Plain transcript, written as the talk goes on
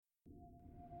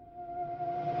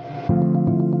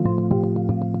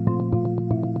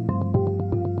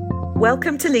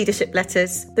Welcome to Leadership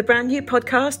Letters, the brand new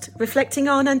podcast reflecting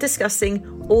on and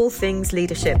discussing all things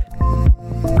leadership.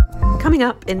 Coming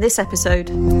up in this episode.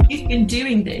 You've been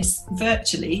doing this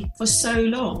virtually for so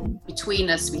long.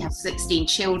 Between us, we have 16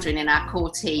 children in our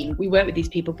core team. We work with these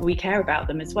people, but we care about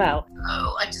them as well.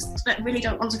 Oh, I just really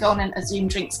don't want to go on a Zoom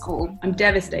drinks call. I'm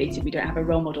devastated we don't have a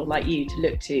role model like you to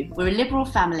look to. We're a liberal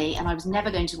family and I was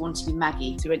never going to want to be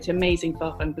Maggie. So we went to amazing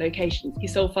far-flung locations. He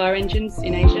sold fire engines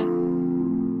in Asia.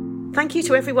 Thank you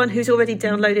to everyone who's already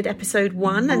downloaded episode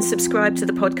 1 and subscribed to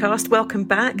the podcast. Welcome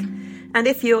back. And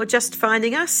if you're just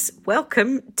finding us,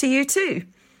 welcome to you too.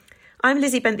 I'm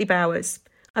Lizzie Bentley Bowers.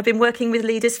 I've been working with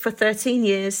leaders for 13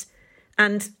 years,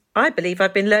 and I believe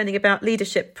I've been learning about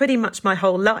leadership pretty much my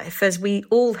whole life, as we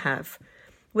all have.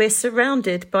 We're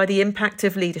surrounded by the impact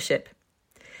of leadership.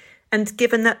 And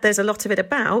given that there's a lot of it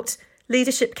about,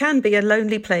 leadership can be a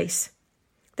lonely place.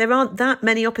 There aren't that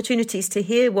many opportunities to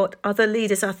hear what other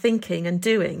leaders are thinking and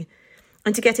doing,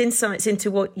 and to get insights into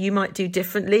what you might do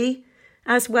differently,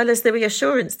 as well as the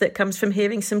reassurance that comes from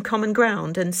hearing some common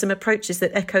ground and some approaches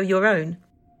that echo your own.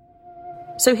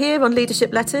 So here on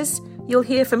Leadership Letters, you'll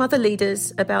hear from other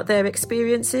leaders about their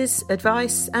experiences,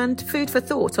 advice, and food for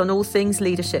thought on all things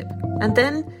leadership. And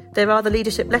then there are the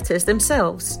leadership letters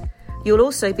themselves. You'll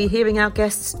also be hearing our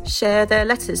guests share their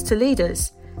letters to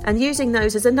leaders and using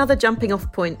those as another jumping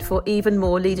off point for even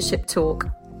more leadership talk.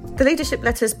 The Leadership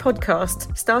Letters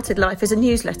podcast started life as a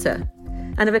newsletter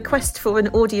and a request for an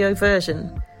audio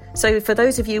version. So for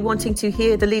those of you wanting to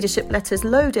hear the Leadership Letters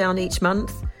lowdown each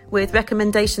month, with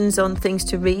recommendations on things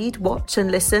to read, watch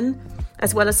and listen,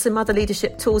 as well as some other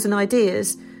leadership tools and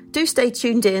ideas, do stay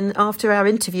tuned in after our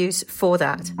interviews for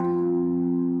that.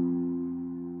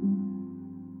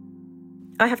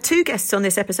 I have 2 guests on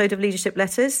this episode of Leadership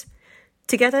Letters.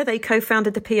 Together, they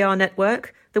co-founded the PR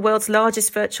Network, the world's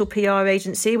largest virtual PR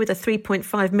agency with a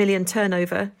 3.5 million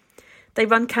turnover. They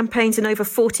run campaigns in over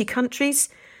 40 countries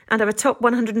and are a top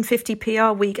 150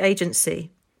 PR week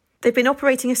agency. They've been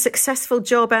operating a successful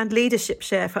job and leadership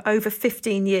share for over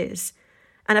 15 years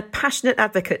and are passionate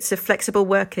advocates of flexible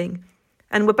working,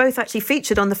 and were both actually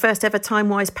featured on the first ever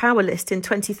TimeWise Power List in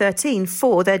 2013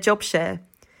 for their job share.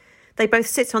 They both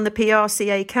sit on the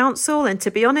PRCA Council, and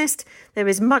to be honest, there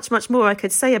is much more I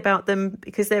could say about them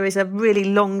because there is a really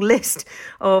long list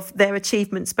of their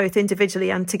achievements both individually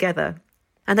and together.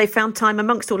 And they found time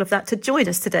amongst all of that to join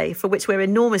us today, for which we're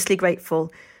enormously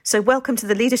grateful. So welcome to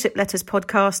the Leadership Letters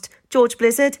podcast, George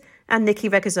Blizzard and Nikki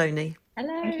Regazzoni.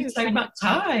 Hello. Thank you so much.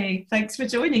 Hi, thanks for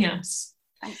joining us.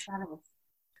 Thanks for having us.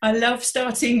 I love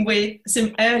starting with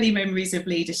some early memories of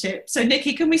leadership. So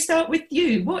Nikki, can we start with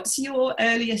you? What's your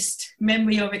earliest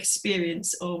memory or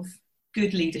experience of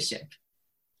good leadership?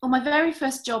 Well, my very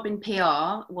first job in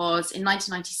PR was in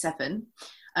 1997.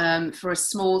 For a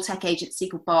small tech agency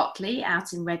called Barclay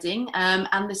out in Reading. And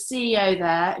the CEO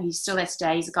there, who's still there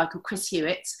today, is a guy called Chris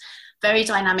Hewitt, very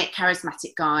dynamic,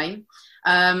 charismatic guy.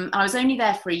 I was only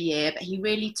there for a year, but he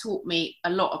really taught me a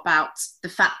lot about the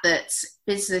fact that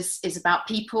business is about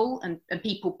people and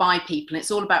people by people. And it's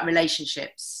all about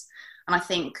relationships. And I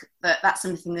think that that's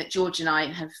something that George and I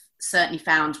have certainly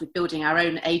found with building our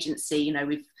own agency. You know,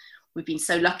 we've been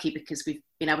so lucky because we've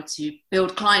been able to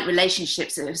build client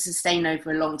relationships that have sustained over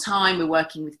a long time. We're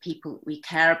working with people that we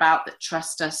care about, that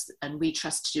trust us, and we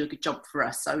trust to do a good job for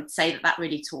us. So I would say that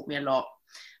really taught me a lot.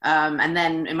 And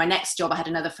then in my next job, I had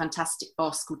another fantastic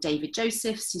boss called David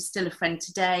Josephs, who's still a friend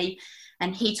today.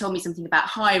 And he told me something about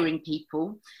hiring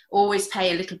people. Always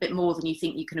pay a little bit more than you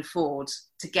think you can afford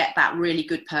to get that really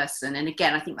good person. And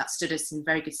again, I think that stood us in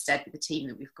very good stead with the team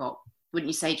that we've got. Wouldn't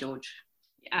you say, George?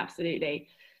 Absolutely.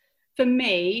 For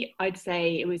me, I'd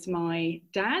say it was my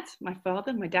dad, my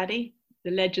father, my daddy,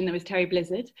 the legend that was Terry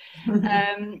Blizzard.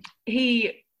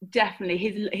 He definitely,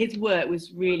 his work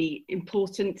was really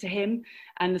important to him,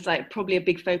 and it's like probably a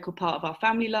big focal part of our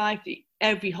family life.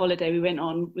 Every holiday we went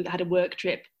on had a work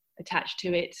trip attached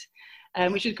to it,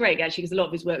 which was great actually, because a lot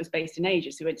of his work was based in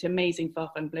Asia. So we went to amazing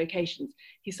far-flung locations.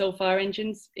 He sold fire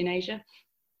engines in Asia.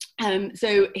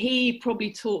 So he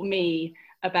probably taught me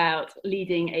about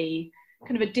leading a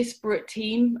kind of a disparate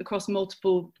team across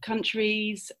multiple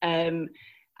countries, and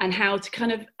how to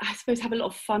kind of, I suppose, have a lot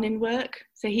of fun in work.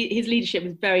 So his leadership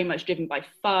was very much driven by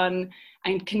fun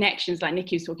and connections, like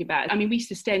Nikki was talking about. I mean, we used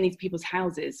to stay in these people's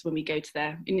houses when we go to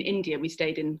there. In India, we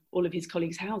stayed in all of his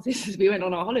colleagues' houses as we went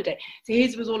on our holiday. So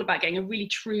his was all about getting a really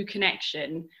true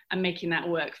connection and making that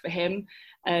work for him.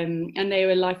 And they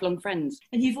were lifelong friends.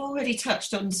 And you've already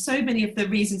touched on so many of the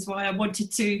reasons why I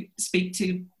wanted to speak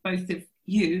to both of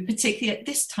you, particularly at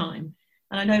this time.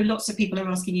 And I know lots of people are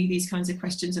asking you these kinds of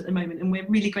questions at the moment, and we're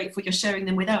really grateful you're sharing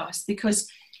them with us, because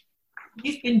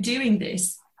you've been doing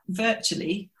this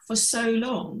virtually for so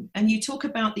long, and you talk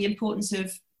about the importance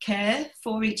of care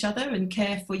for each other and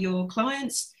care for your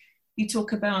clients. You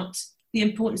talk about the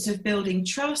importance of building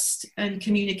trust and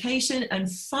communication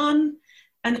and fun,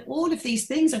 and all of these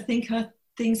things I think are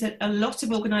things that a lot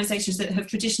of organisations that have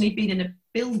traditionally been in a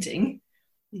building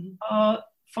are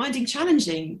finding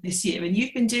challenging this year, and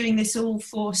you've been doing this all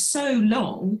for so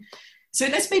long. So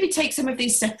let's maybe take some of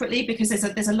these separately, because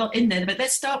there's a lot in there, but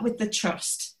let's start with the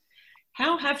trust.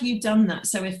 How have you done that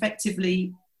so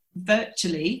effectively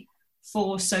virtually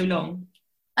for so long?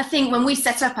 I think when we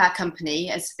set up our company,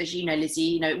 as you know,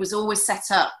 Lizzie, it was always set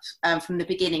up from the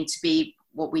beginning to be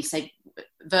what we say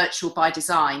virtual by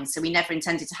design. So we never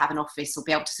intended to have an office or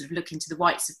be able to sort of look into the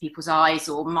whites of people's eyes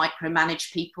or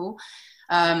micromanage people.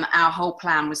 Our whole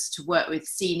plan was to work with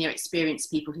senior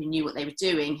experienced people who knew what they were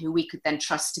doing, who we could then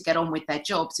trust to get on with their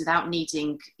jobs without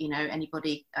needing,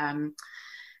 anybody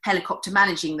helicopter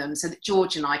managing them, so that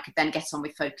George and I could then get on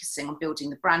with focusing on building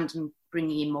the brand and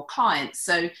bringing in more clients.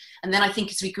 So, and then I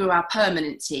think as we grew our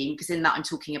permanent team, because in that I'm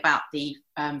talking about the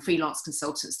freelance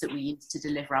consultants that we used to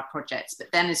deliver our projects,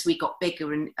 but then as we got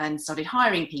bigger and started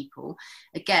hiring people,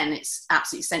 again, it's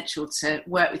absolutely essential to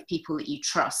work with people that you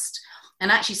trust.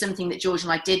 And actually something that George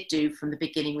and I did do from the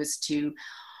beginning was to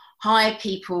hire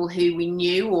people who we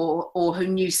knew or who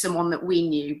knew someone that we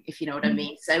knew, if you know what I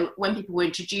mean. So when people were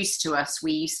introduced to us,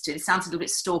 we used to, it sounds a little bit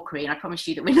stalkery, and I promise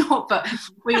you that we're not, but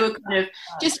we were kind of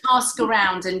just ask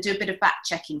around and do a bit of back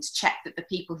checking to check that the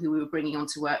people who we were bringing on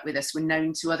to work with us were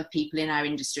known to other people in our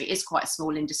industry. It's quite a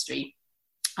small industry.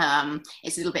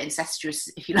 It's a little bit incestuous,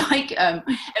 if you like.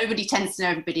 Everybody tends to know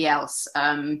everybody else.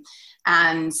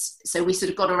 And so we sort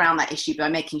of got around that issue by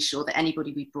making sure that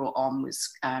anybody we brought on was,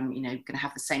 going to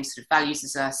have the same sort of values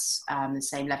as us, the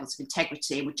same levels of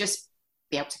integrity, and would just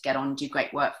be able to get on and do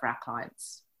great work for our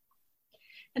clients.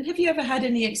 And have you ever had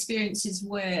any experiences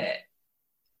where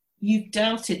you've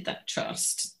doubted that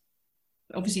trust?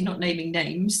 Obviously not naming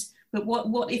names, but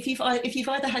what if you've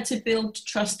either had to build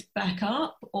trust back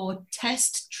up or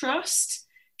test trust,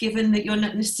 given that you're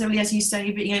not necessarily, as you say,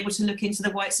 being able to look into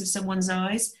the whites of someone's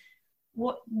eyes?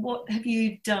 What have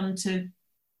you done to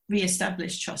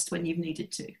re-establish trust when you've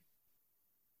needed to?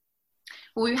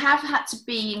 Well, we have had to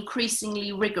be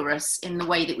increasingly rigorous in the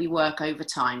way that we work over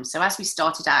time. So as we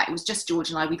started out, it was just George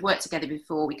and I. We'd worked together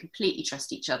before. We completely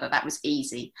trust each other. That was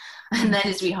easy. And then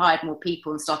as we hired more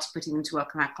people and started putting them to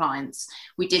work on our clients,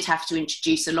 we did have to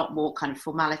introduce a lot more kind of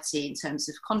formality in terms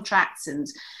of contracts and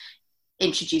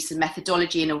introduce a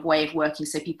methodology and a way of working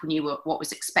so people knew what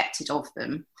was expected of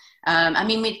them. I'm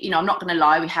not going to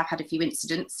lie, we have had a few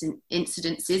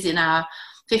incidences in our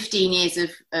 15 years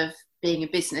of being a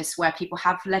business where people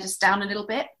have let us down a little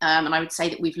bit. And I would say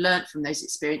that we've learned from those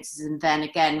experiences and then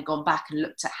again gone back and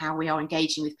looked at how we are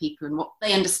engaging with people and what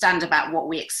they understand about what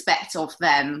we expect of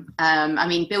them.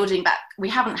 Building back, we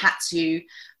haven't had to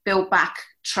build back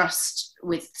trust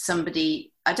with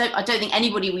somebody. I don't think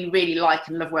anybody we really like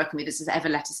and love working with us has ever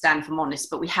let us down, if I'm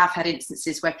honest, but we have had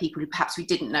instances where people who perhaps we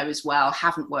didn't know as well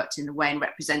haven't worked in the way and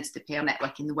represented the PR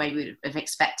network in the way we would have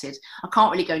expected. I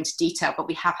can't really go into detail, but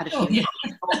we have had a few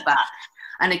of that.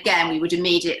 And again, we would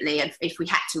immediately, if we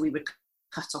had to, we would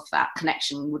cut off that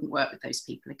connection. We wouldn't work with those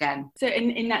people again. So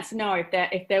in that scenario,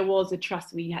 if there was a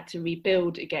trust we had to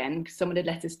rebuild again because someone had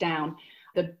let us down,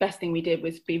 the best thing we did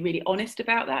was be really honest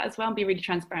about that as well and be really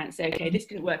transparent and say, okay, this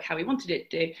didn't work how we wanted it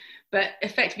to, but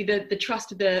effectively the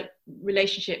trust of the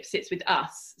relationship sits with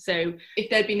us. So if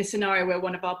there'd been a scenario where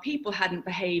one of our people hadn't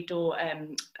behaved or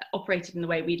operated in the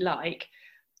way we'd like,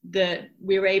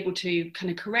 we were able to kind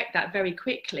of correct that very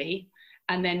quickly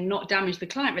and then not damage the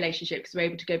client relationship because we're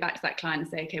able to go back to that client and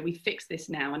say, okay, we fixed this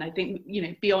now. And I think,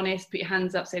 be honest, put your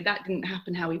hands up, say that didn't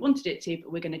happen how we wanted it to,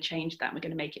 but we're going to change that. We're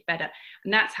going to make it better.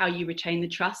 And that's how you retain the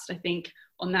trust, I think,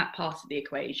 on that part of the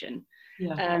equation,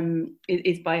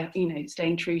 is by,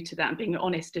 staying true to that and being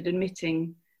honest and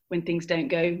admitting when things don't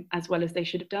go as well as they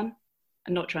should have done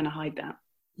and not trying to hide that.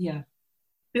 Yeah.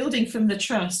 Building from the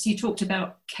trust, you talked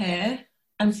about care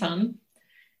and fun.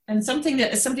 And something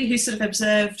that, as somebody who's sort of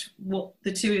observed what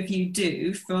the two of you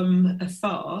do from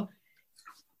afar,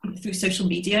 through social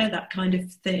media, that kind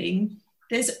of thing,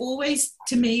 there's always,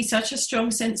 to me, such a strong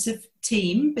sense of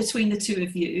team between the two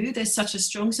of you. There's such a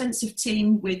strong sense of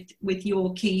team with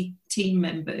your key team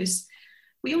members.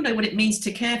 We all know what it means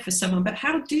to care for someone, but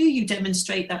how do you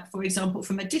demonstrate that, for example,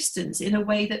 from a distance in a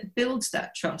way that builds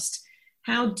that trust?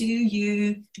 How do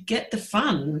you get the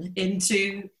fun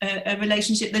into a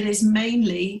relationship that is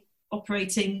mainly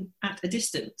operating at a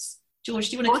distance? George,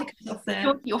 do you want to kick us off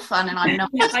there? You're fun and I'm not.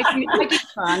 I do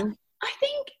fun. I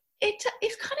think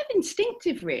It's kind of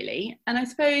instinctive, really. And I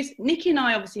suppose Nikki and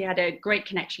I obviously had a great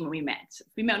connection when we met.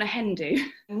 We met on a hen do.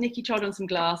 Nikki trod on some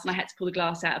glass and I had to pull the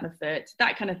glass out of her foot,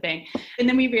 that kind of thing. And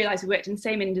then we realised we worked in the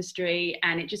same industry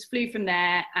and it just flew from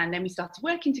there. And then we started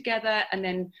working together. And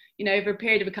then, over a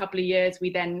period of a couple of years,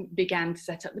 we then began to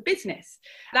set up the business.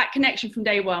 That connection from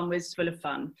day one was full of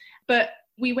fun. But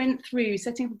we went through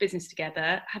setting up a business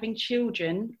together, having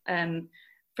children,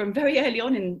 from very early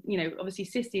on in, obviously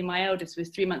Sissy, my eldest, was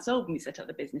 3 months old when we set up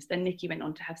the business. Then Nikki went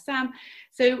on to have Sam.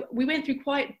 So we went through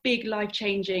quite big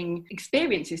life-changing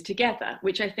experiences together,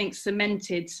 which I think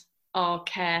cemented our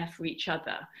care for each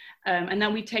other. And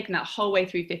then we've taken that whole way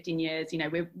through 15 years.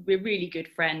 We're really good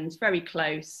friends, very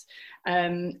close.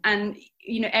 And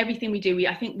everything we do,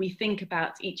 I think we think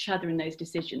about each other in those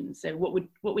decisions. So what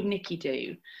would Nikki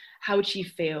do? How would she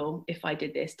feel if I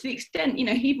did this? To the extent,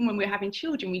 even when we're having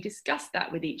children, we discuss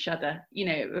that with each other,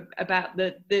 about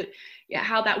the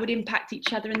how that would impact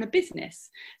each other in the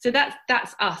business. So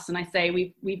that's us. And I say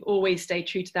we've always stayed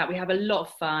true to that. We have a lot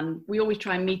of fun. We always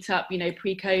try and meet up,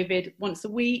 pre-COVID once a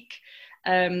week,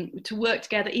 to work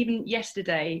together. Even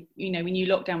yesterday, we knew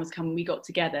lockdown was coming, we got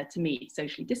together to meet,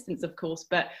 socially distanced, of course,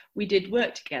 but we did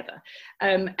work together.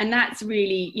 And that's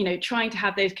really, trying to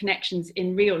have those connections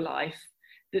in real life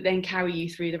that then carry you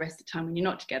through the rest of the time when you're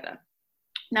not together.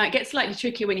 Now, it gets slightly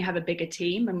trickier when you have a bigger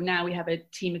team, and now we have a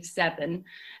team of 7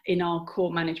 in our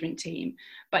core management team.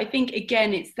 But I think,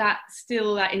 again, it's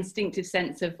still that instinctive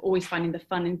sense of always finding the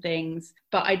fun in things.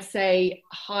 But I'd say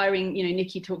hiring,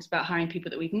 Nikki talks about hiring people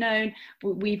that we've known.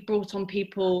 We've brought on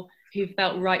people who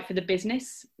felt right for the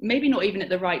business, maybe not even at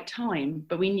the right time,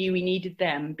 but we knew we needed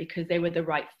them because they were the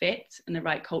right fit and the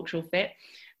right cultural fit.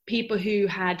 People who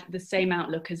had the same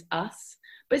outlook as us.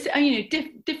 But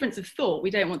difference of thought. We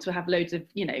don't want to have loads of,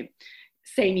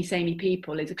 samey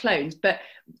people, loads of clones, but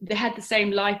they had the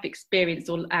same life experience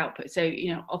or output. So,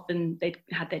 often they'd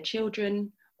had their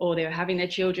children, or they were having their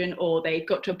children, or they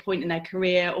got to a point in their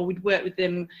career, or we'd work with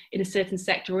them in a certain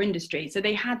sector or industry. So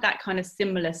they had that kind of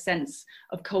similar sense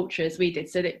of culture as we did.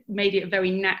 So that made it a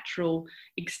very natural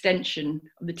extension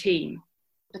of the team.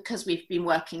 Because we've been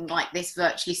working like this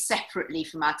virtually separately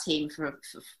from our team for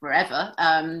forever,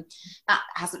 that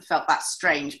hasn't felt that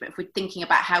strange. But if we're thinking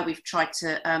about how we've tried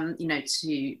to,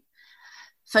 to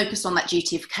focus on that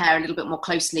duty of care a little bit more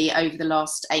closely over the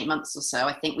last 8 months or so,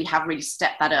 I think we have really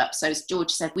stepped that up. So as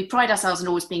George said, we pride ourselves on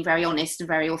always being very honest and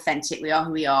very authentic. We are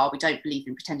who we are. We don't believe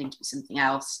in pretending to be something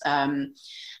else.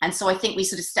 And so I think we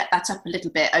sort of stepped that up a little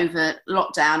bit over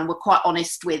lockdown, and we're quite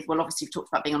honest with, well, obviously we've talked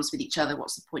about being honest with each other,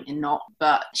 what's the point in not,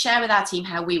 but share with our team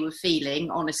how we were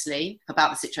feeling, honestly, about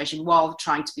the situation while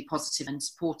trying to be positive and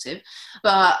supportive,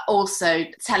 but also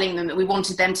telling them that we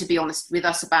wanted them to be honest with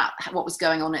us about what was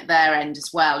going on at their end as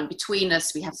well. And between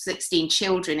us, we have 16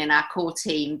 children in our core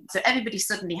team. So everybody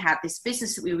suddenly had this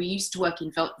business that we were used to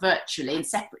working virtually and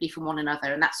separately from one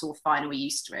another, and that's all fine and we're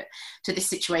used to it, to this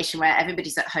situation where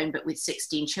everybody's at home but with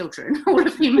 16 children, all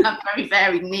of whom have very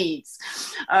varied needs.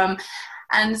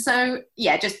 And so,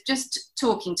 just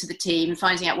talking to the team,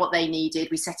 finding out what they needed.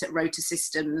 We set up rota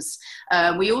systems.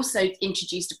 We also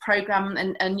introduced a program,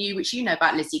 a new, which you know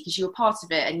about, Lizzie, because you were part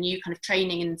of it, a new kind of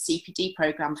training and CPD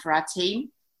program for our team,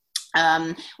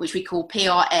 which we call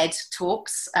PR Ed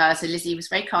Talks. So Lizzie was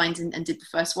very kind and did the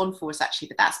first one for us, actually,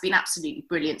 but that's been absolutely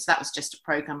brilliant. So that was just a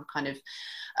program, kind of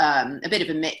a bit of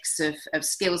a mix of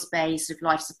skills-based, of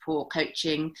life support,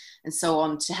 coaching, and so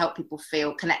on, to help people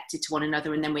feel connected to one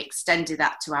another. And then we extended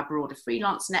that to our broader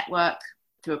freelance network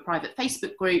through a private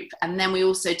Facebook group. And then we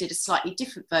also did a slightly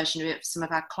different version of it for some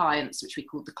of our clients, which we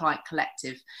called the Client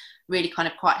Collective, really kind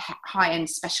of quite high-end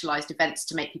specialised events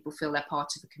to make people feel they're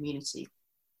part of a community.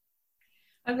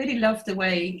 I really love the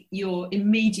way your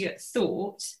immediate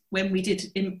thought when we did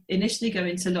initially go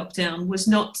into lockdown was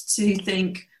not to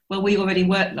think, well, we already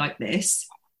work like this,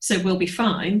 so we'll be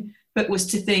fine, but was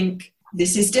to think,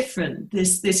 this is different.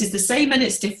 This is the same and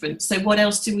it's different. So what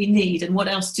else do we need? And what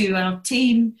else do our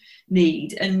team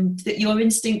need? And that your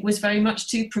instinct was very much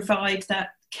to provide that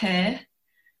care.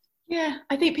 Yeah,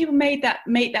 I think people make that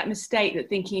mistake, that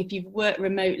thinking if you work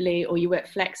remotely or you work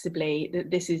flexibly, that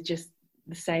this is just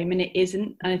the same, and it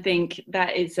isn't. And I think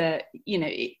that is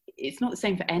it's not the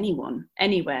same for anyone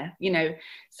anywhere,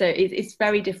 so it's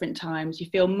very different times. You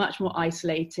feel much more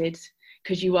isolated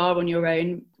because you are on your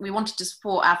own. We wanted to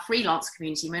support our freelance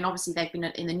community. I mean, obviously they've been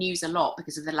in the news a lot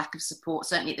because of the lack of support,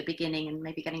 certainly at the beginning, and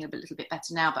maybe getting a little bit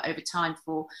better now, but over time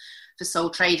for sole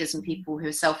traders and people who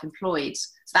are self-employed.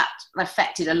 So that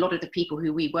affected a lot of the people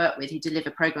who we work with, who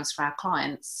deliver programs for our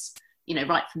clients,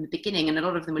 right from the beginning, and a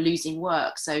lot of them are losing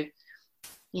work. So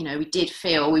you know, we did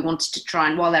feel we wanted to try,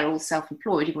 and while they're all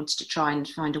self-employed, we wanted to try and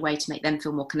find a way to make them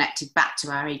feel more connected back to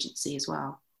our agency as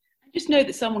well. Just know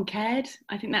that someone cared.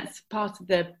 I think that's part of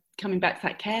the coming back to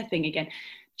that care thing again.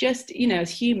 Just, you know,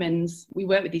 as humans, we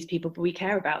work with these people, but we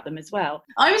care about them as well.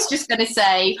 I was just going to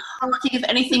say, I can't think of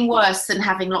anything worse than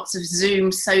having lots of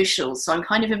Zoom socials. So I'm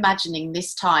kind of imagining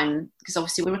this time, because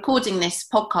obviously we're recording this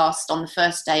podcast on the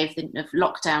first day of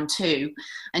lockdown 2.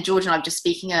 And George and I were just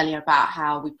speaking earlier about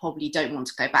how we probably don't want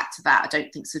to go back to that. I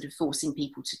don't think sort of forcing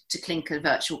people to clink a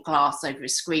virtual class over a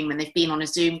screen when they've been on a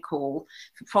Zoom call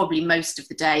for probably most of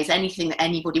the day is anything that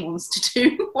anybody wants to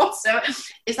do whatsoever.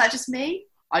 Is that just me?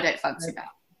 I don't fancy that.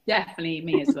 Definitely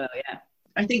me as well, yeah.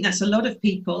 I think that's a lot of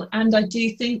people. And I do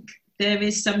think there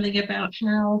is something about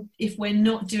how, if we're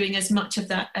not doing as much of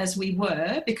that as we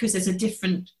were, because there's a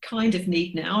different kind of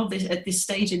need now at this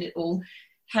stage in it all,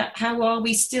 how are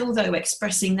we still, though,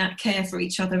 expressing that care for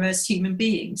each other as human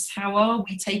beings? How are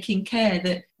we taking care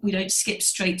that we don't skip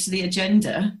straight to the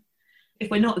agenda? If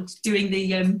we're not doing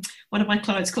the, one of my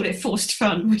clients called it forced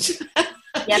fun, which...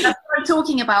 Yeah, that's what I'm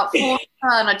talking about, forced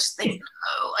fun. I just think,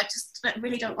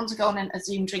 really don't want to go on a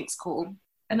Zoom drinks call.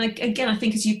 And again, I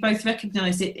think as you've both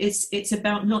recognised it, it's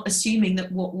about not assuming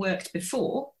that what worked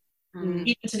before,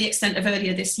 even to the extent of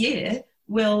earlier this year,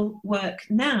 will work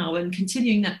now, and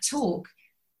continuing that talk.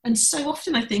 And so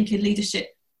often I think in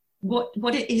leadership, what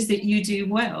it is that you do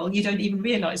well, you don't even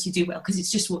realise you do well because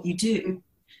it's just what you do.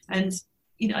 And,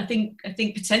 you know, I think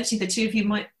potentially the two of you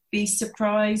might be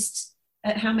surprised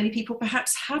at how many people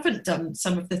perhaps haven't done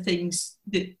some of the things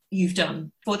that you've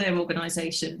done for their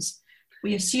organisations.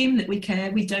 We assume that we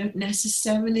care, we don't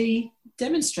necessarily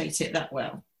demonstrate it that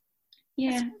well.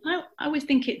 Yeah, I always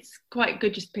think it's quite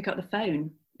good just to pick up the phone.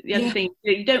 The other thing,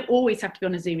 you don't always have to be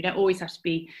on a Zoom, you don't always have to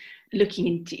be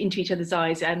looking into each other's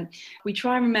eyes. We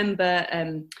try and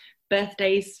remember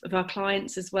birthdays of our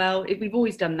clients as well. We've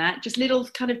always done that, just little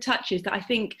kind of touches that I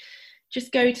think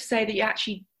just go to say that you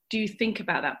actually do think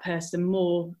about that person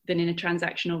more than in a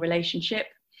transactional relationship.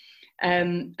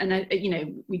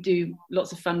 We do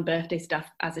lots of fun birthday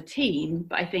stuff as a team,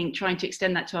 but I think trying to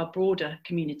extend that to our broader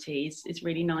communities is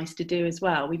really nice to do as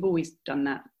well. We've always done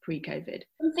that pre-COVID.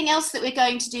 Something else that we're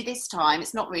going to do this time,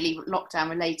 it's not really lockdown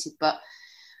related, but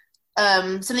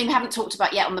something we haven't talked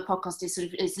about yet on the podcast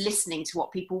is listening to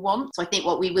what people want. So I think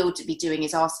what we will be doing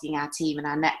is asking our team and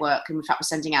our network, and in fact we're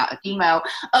sending out an email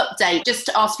update just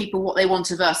to ask people what they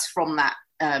want of us from that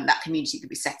community that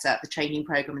we set up, the training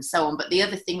program and so on. But the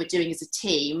other thing we're doing as a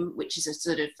team, which is a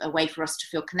sort of a way for us to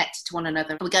feel connected to one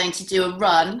another, we're going to do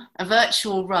a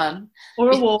virtual run,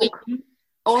 or a walk,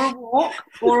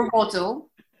 or a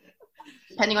waddle,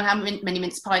 depending on how many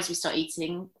mince pies we start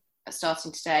eating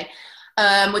starting today.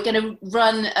 We're going to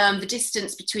run the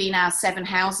distance between our 7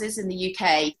 houses in the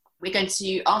UK. We're going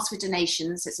to ask for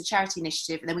donations. It's a charity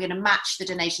initiative. And then we're going to match the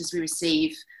donations we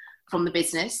receive from the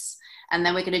business. And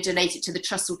then we're going to donate it to the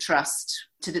Trussell Trust,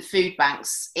 to the food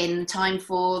banks in time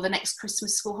for the next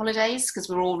Christmas school holidays, because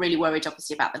we're all really worried,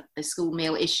 obviously, about the school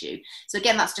meal issue. So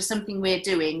again, that's just something we're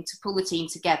doing to pull the team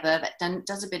together that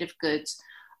does a bit of good.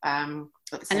 And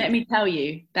let me tell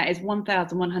you, that is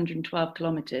 1,112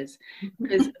 kilometres,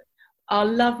 because our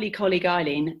lovely colleague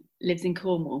Eileen lives in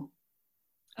Cornwall.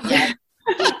 Yeah.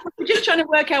 We're just trying to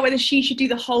work out whether she should do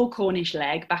the whole Cornish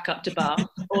leg back up to Bath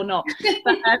or not.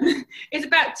 But it's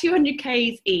about 200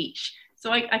 Ks each.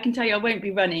 So I can tell you I won't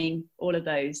be running all of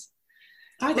those.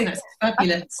 I think that's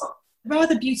fabulous.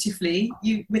 Rather beautifully,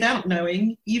 without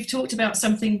knowing, you've talked about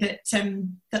something that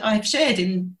I've shared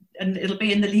and it'll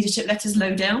be in the Leadership Letters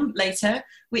Lowdown later,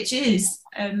 which is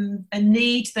a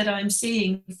need that I'm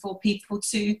seeing for people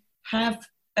to have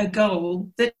a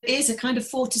goal that is a kind of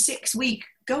 4 to 6 week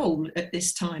goal at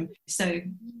this time. So,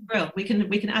 well, we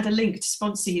can add a link to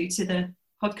sponsor you to the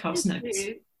podcast notes.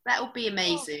 That would be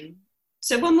amazing.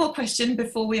 So one more question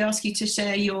before we ask you to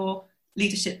share your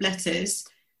leadership letters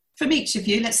from each of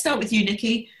you. Let's start with you,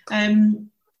 Nikki.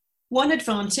 One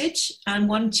advantage and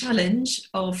one challenge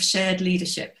of shared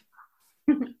leadership.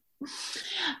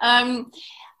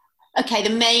 Okay, the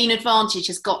main advantage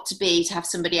has got to be to have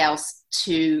somebody else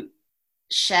to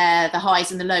share the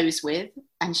highs and the lows with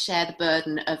and share the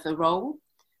burden of a role,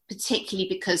 particularly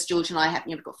because George and I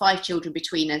we've got 5 children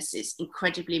between us. It's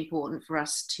incredibly important for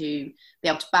us to be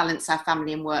able to balance our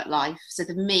family and work life. So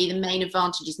for me, the main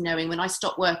advantage is knowing when I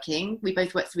stop working, we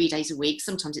both work 3 days a week.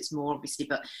 Sometimes it's more, obviously,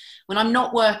 but when I'm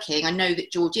not working, I know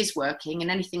that George is working,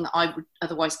 and anything that I would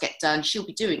otherwise get done, she'll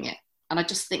be doing it. And I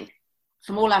just think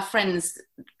from all our friends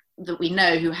that we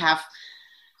know who have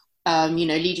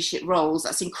leadership roles,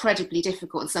 that's incredibly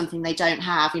difficult and something they don't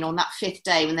have. On that 5th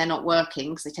day when they're not working,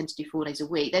 because they tend to do 4 days a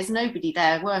week, there's nobody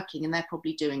there working and they're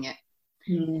probably doing it.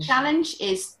 The challenge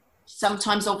is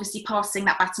sometimes obviously passing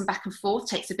that baton back and forth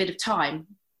takes a bit of time.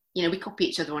 We copy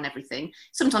each other on everything.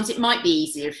 Sometimes it might be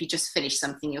easier if you just finish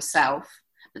something yourself,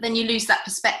 but then you lose that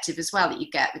perspective as well that you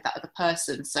get with that other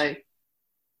person. So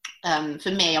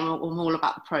for me, I'm all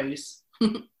about the pros.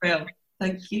 Real.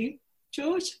 Thank you.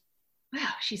 George? Wow,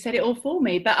 she said it all for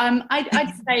me. But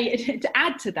I'd say to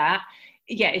add to that,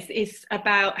 it's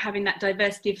about having that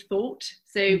diversity of thought.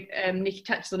 So Nikki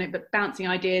touched on it, but bouncing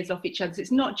ideas off each other. So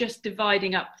it's not just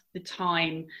dividing up the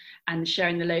time and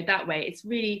sharing the load that way. It's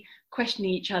really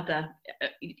questioning each other.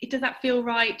 Does that feel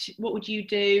right? What would you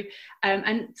do?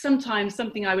 And sometimes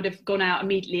something I would have gone out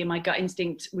immediately and my gut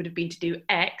instinct would have been to do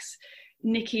X.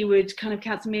 Nikki would kind of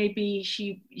counsel maybe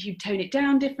she'd tone it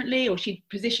down differently or she'd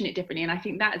position it differently. And I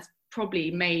think that has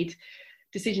probably made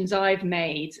decisions I've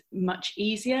made much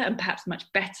easier and perhaps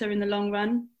much better in the long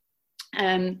run.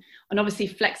 And obviously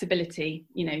flexibility,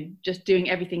 just doing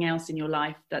everything else in your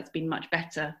life, that's been much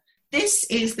better. This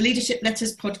is the Leadership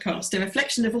Letters podcast, a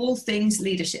reflection of all things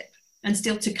leadership. And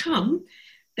still to come,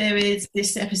 there is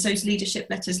this episode's Leadership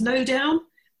Letters Lowdown.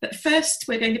 But first,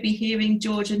 we're going to be hearing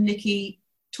George and Nikki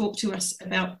talk to us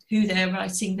about who they're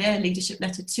writing their leadership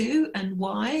letter to and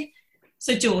why.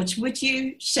 So George, would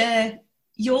you share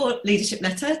your leadership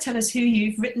letter? Tell us who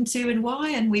you've written to and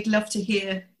why, and we'd love to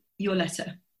hear your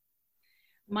letter.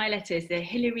 My letter is to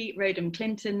Hillary Rodham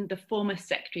Clinton, the former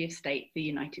Secretary of State for the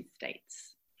United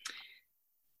States.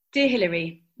 Dear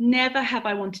Hillary, never have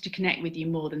I wanted to connect with you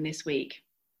more than this week.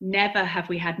 Never have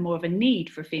we had more of a need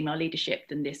for female leadership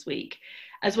than this week.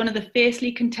 As one of the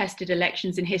fiercely contested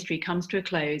elections in history comes to a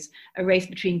close, a race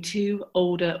between 2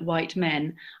 older white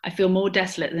men, I feel more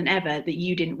desolate than ever that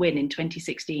you didn't win in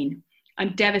 2016.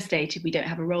 I'm devastated we don't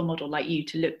have a role model like you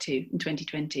to look to in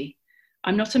 2020.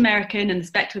 I'm not American and the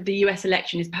spectre of the US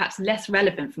election is perhaps less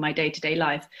relevant for my day-to-day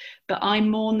life, but I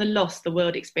mourn the loss the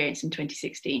world experienced in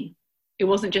 2016. It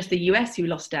wasn't just the US who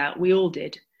lost out, we all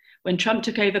did. When Trump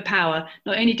took over power,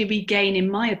 not only did we gain, in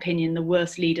my opinion, the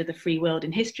worst leader of the free world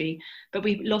in history, but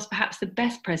we lost perhaps the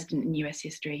best president in US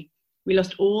history. We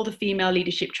lost all the female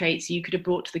leadership traits you could have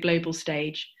brought to the global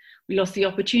stage. We lost the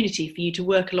opportunity for you to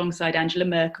work alongside Angela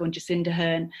Merkel and Jacinda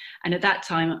Ardern, and at that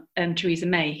time, Theresa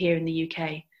May here in the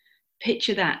UK.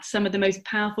 Picture that, some of the most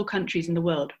powerful countries in the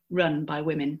world run by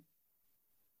women.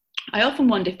 I often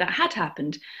wonder if that had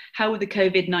happened, how would the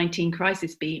COVID-19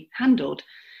 crisis be handled?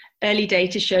 Early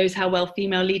data shows how well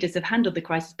female leaders have handled the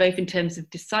crisis, both in terms of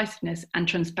decisiveness and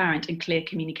transparent and clear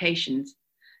communications.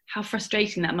 How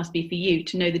frustrating that must be for you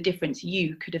to know the difference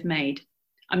you could have made.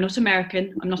 I'm not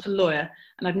American, I'm not a lawyer,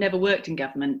 and I've never worked in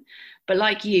government. But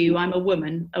like you, I'm a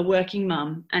woman, a working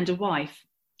mum, and a wife.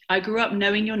 I grew up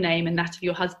knowing your name and that of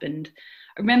your husband.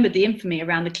 I remembered the infamy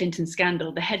around the Clinton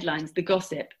scandal, the headlines, the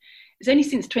gossip. It's only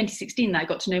since 2016 that I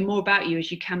got to know more about you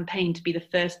as you campaigned to be the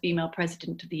first female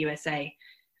president of the USA.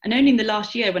 And only in the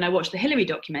last year when I watched the Hillary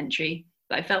documentary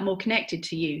that I felt more connected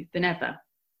to you than ever.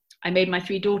 I made my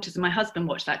 3 daughters and my husband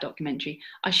watch that documentary.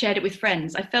 I shared it with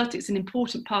friends. I felt it's an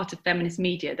important part of feminist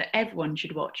media that everyone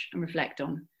should watch and reflect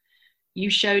on. You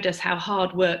showed us how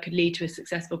hard work could lead to a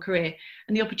successful career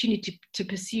and the opportunity to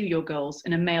pursue your goals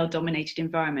in a male-dominated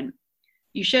environment.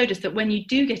 You showed us that when you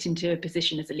do get into a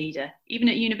position as a leader, even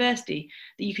at university,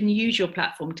 that you can use your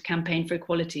platform to campaign for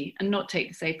equality and not take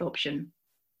the safe option.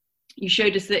 You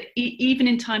showed us that even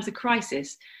in times of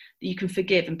crisis, that you can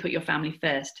forgive and put your family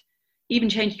first. Even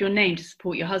changed your name to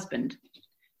support your husband.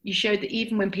 You showed that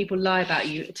even when people lie about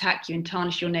you, attack you and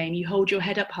tarnish your name, you hold your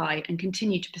head up high and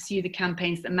continue to pursue the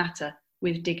campaigns that matter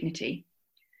with dignity.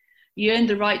 You earned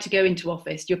the right to go into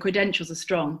office, your credentials are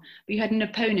strong, but you had an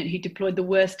opponent who deployed the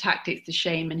worst tactics to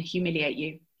shame and humiliate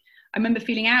you. I remember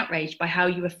feeling outraged by how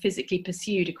you were physically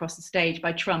pursued across the stage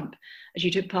by Trump as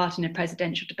you took part in a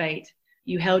presidential debate.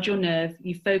 You held your nerve,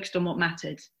 you focused on what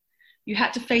mattered. You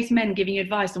had to face men giving you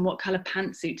advice on what colour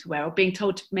pantsuit to wear or being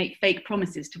told to make fake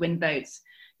promises to win votes.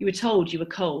 You were told you were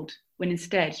cold, when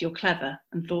instead you're clever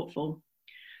and thoughtful.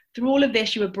 Through all of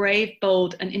this, you were brave,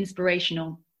 bold and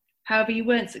inspirational. However, you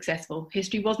weren't successful.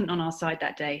 History wasn't on our side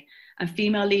that day, and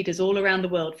female leaders all around the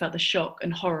world felt the shock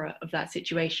and horror of that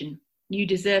situation. You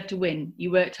deserved to win, you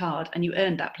worked hard, and you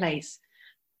earned that place.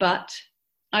 But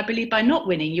I believe by not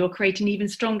winning, you're creating an even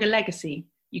stronger legacy.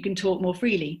 You can talk more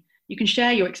freely. You can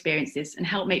share your experiences and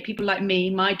help make people like me,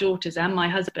 my daughters and my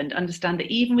husband understand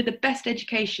that even with the best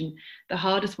education, the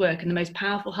hardest work and the most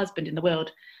powerful husband in the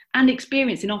world and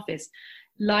experience in office,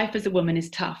 life as a woman is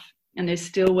tough and there's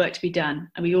still work to be done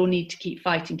and we all need to keep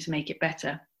fighting to make it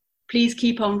better. Please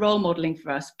keep on role modelling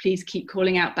for us. Please keep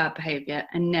calling out bad behaviour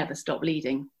and never stop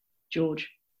leading. George.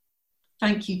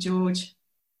 Thank you, George.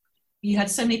 You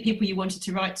had so many people you wanted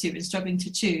to write to and struggling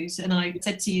to choose. And I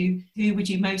said to you, who would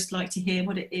you most like to hear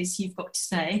what it is you've got to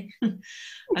say? And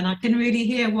I can really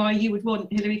hear why you would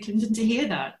want Hillary Clinton to hear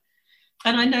that.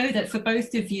 And I know that for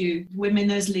both of you, women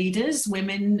as leaders,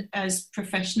 women as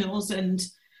professionals, and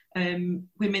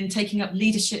women taking up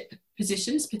leadership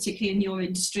positions, particularly in your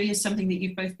industry, is something that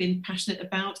you've both been passionate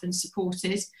about and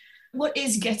supported. What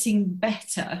is getting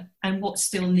better and what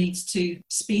still needs to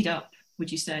speed up,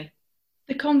 would you say?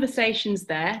 The conversation's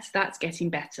there, so that's getting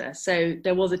better. So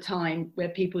there was a time where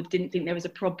people didn't think there was a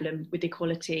problem with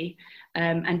equality,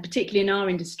 and particularly in our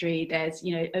industry, there's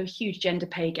a huge gender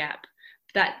pay gap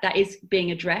that is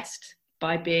being addressed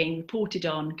by being reported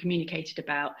on, communicated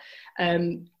about.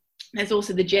 There's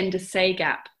also the gender say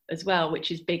gap as well,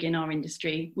 which is big in our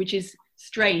industry, which is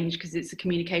strange because it's a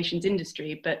communications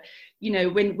industry. But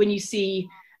when you see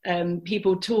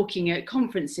people talking at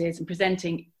conferences and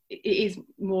presenting, it is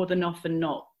more than often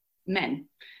not men.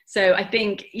 So I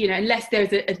think, unless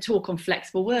there's a talk on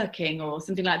flexible working or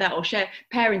something like that, or share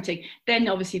parenting, then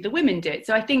obviously the women do it.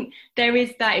 So I think there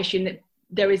is that issue that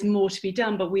there is more to be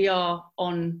done, but we are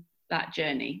on that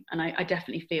journey. And I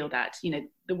definitely feel that,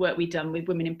 the work we've done with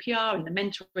women in PR and the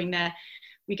mentoring there,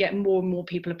 we get more and more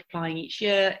people applying each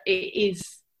year. It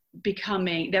is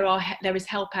becoming, there is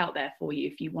help out there for you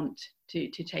if you want to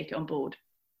take it on board.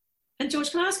 And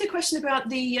George, can I ask a question about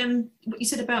what you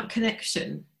said about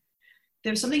connection?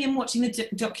 There was something in watching the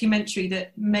documentary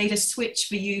that made a switch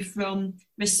for you from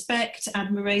respect,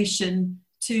 admiration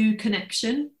to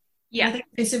connection. Yeah, I think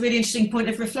it's a really interesting point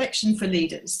of reflection for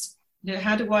leaders.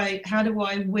 How do I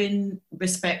win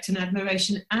respect and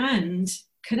admiration and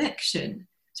connection?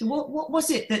 So what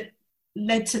was it that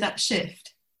led to that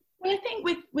shift? Well, I think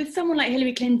with someone like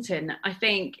Hillary Clinton, I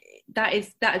think that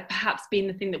has perhaps been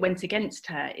the thing that went against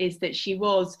her, is that she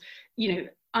was,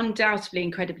 undoubtedly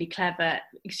incredibly clever,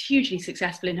 hugely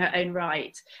successful in her own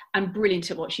right, and brilliant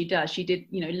at what she does. She did,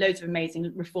 loads of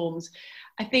amazing reforms.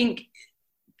 I think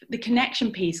the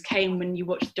connection piece came when you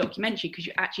watched the documentary, because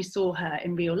you actually saw her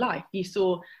in real life. You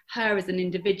saw her as an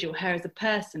individual, her as a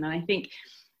person. And I think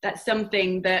that's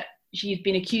something that she's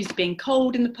been accused of being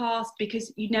cold in the past,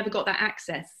 because you never got that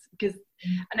access.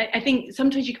 And I think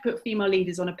sometimes you can put female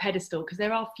leaders on a pedestal because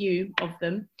there are few of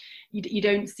them. You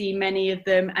don't see many of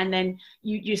them. And then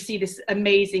you see this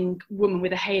amazing woman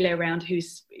with a halo around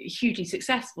who's hugely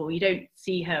successful. You don't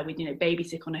see her with, baby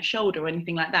sick on her shoulder or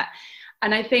anything like that.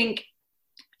 And I think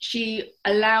she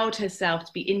allowed herself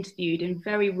to be interviewed in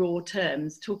very raw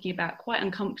terms, talking about quite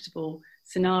uncomfortable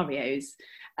scenarios.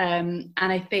 And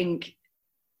I think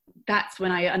that's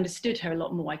when I understood her a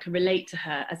lot more. I could relate to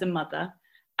her as a mother,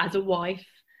 as a wife,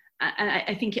 and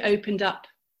I think it opened up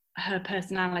her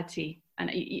personality. And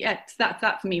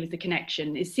that for me was the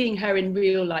connection, is seeing her in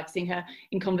real life, seeing her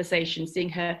in conversation, seeing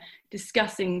her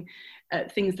discussing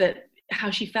things, how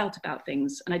she felt about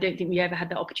things. And I don't think we ever had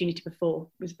that opportunity before.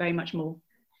 It was very much more.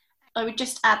 I would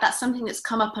just add that's something that's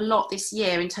come up a lot this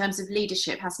year in terms of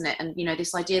leadership, hasn't it? And,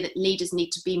 this idea that leaders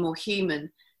need to be more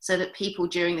human, so that people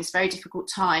during this very difficult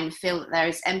time feel that there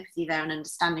is empathy there and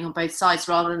understanding on both sides,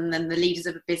 rather than the leaders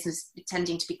of a business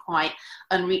tending to be quite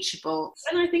unreachable.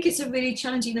 And I think it's a really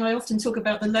challenging, I often talk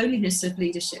about the loneliness of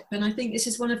leadership. And I think this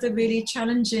is one of the really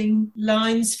challenging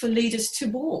lines for leaders to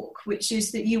walk, which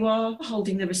is that you are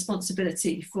holding the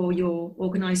responsibility for your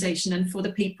organisation and for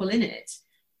the people in it.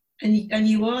 And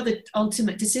you are the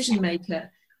ultimate decision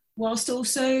maker, whilst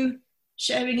also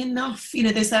sharing enough,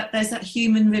 there's that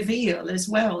human reveal as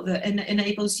well that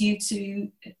enables you to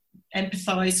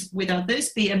empathise with others,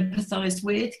 be empathised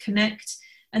with, connect.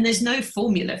 And there's no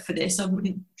formula for this. I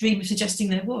wouldn't dream of suggesting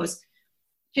there was.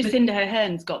 Jacinda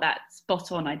Ardern's got that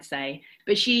spot on, I'd say.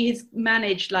 But she has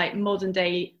managed modern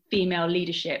day female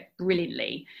leadership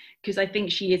brilliantly, because I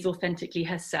think she is authentically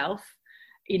herself.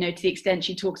 To the extent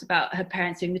she talks about her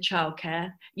parents doing the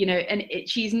childcare, and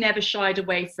she's never shied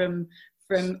away from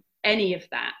any of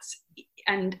that,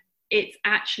 and it's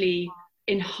actually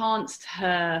enhanced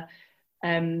her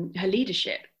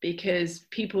leadership, because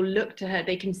people look to her,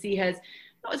 they can see her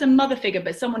not as a mother figure,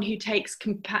 but someone who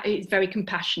is very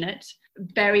compassionate,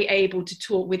 very able to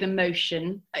talk with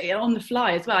emotion on the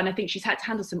fly as well. And I think she's had to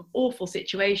handle some awful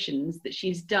situations that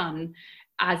she's done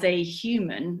as a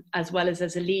human, as well as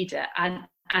a leader, and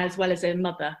as well as a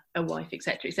mother, a wife,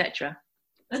 etc., etc.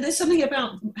 And there's something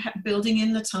about building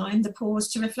in the time, the pause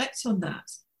to reflect on that.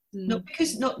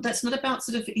 That's not about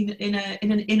sort of in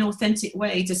an inauthentic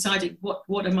way deciding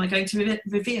what am I going to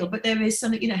reveal, but there is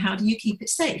something, how do you keep it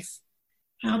safe?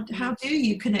 How do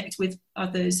you connect with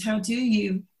others? How do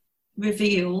you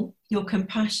reveal your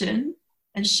compassion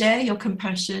and share your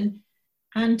compassion,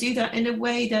 and do that in a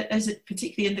way that,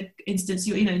 particularly in the instance,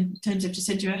 in terms of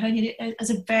Jacinda O'Hearn, as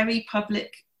a very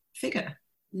public figure?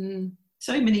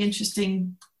 So many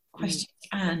interesting questions.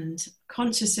 And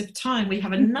conscious of time, we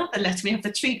have another letter. We have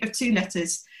the treat of 2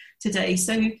 letters today.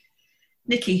 So,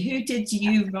 Nikki, who did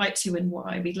you write to and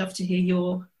why? We'd love to hear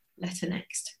your letter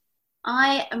next.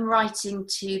 I am writing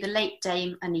to the late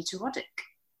Dame Anita Roddick,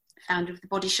 founder of The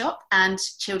Body Shop and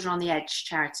Children on the Edge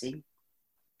charity.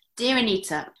 Dear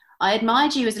Anita, I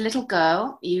admired you as a little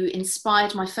girl. You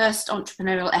inspired my first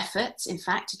entrepreneurial effort, in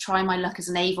fact, to try my luck as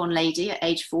an Avon lady at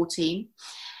age 14,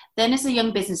 then as a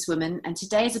young businesswoman, and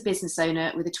today as a business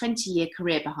owner with a 20-year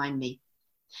career behind me.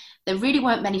 There really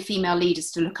weren't many female leaders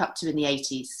to look up to in the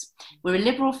 80s. We're a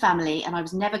liberal family, and I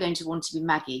was never going to want to be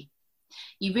Maggie.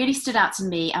 You really stood out to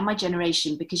me and my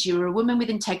generation because you were a woman with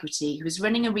integrity who was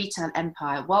running a retail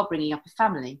empire while bringing up a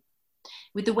family.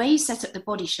 With the way you set up The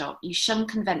Body Shop, you shunned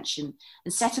convention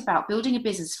and set about building a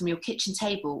business from your kitchen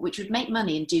table which would make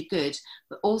money and do good,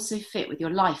 but also fit with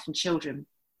your life and children.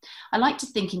 I like to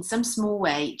think in some small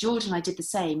way, George and I did the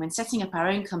same when setting up our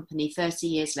own company 30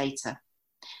 years later.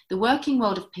 The working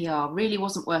world of PR really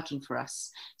wasn't working for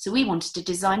us, so we wanted to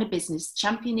design a business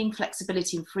championing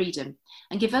flexibility and freedom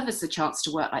and give others the chance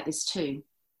to work like this too.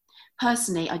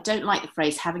 Personally, I don't like the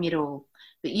phrase having it all,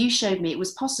 but you showed me it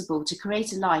was possible to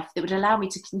create a life that would allow me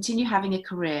to continue having a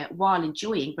career while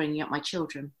enjoying bringing up my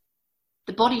children.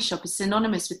 The Body Shop is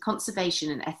synonymous with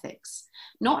conservation and ethics.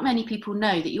 Not many people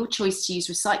know that your choice to use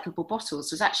recyclable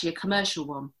bottles was actually a commercial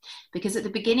one, because at the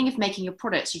beginning of making your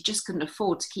products, you just couldn't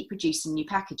afford to keep producing new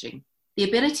packaging. The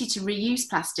ability to reuse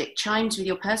plastic chimes with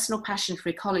your personal passion for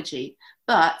ecology,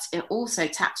 but it also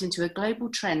tapped into a global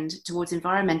trend towards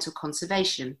environmental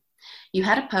conservation. You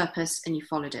had a purpose and you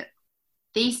followed it.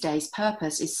 These days,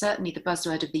 purpose is certainly the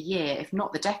buzzword of the year, if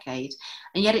not the decade,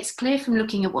 and yet it's clear from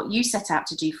looking at what you set out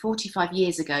to do 45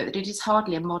 years ago that it is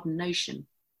hardly a modern notion.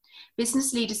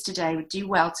 Business leaders today would do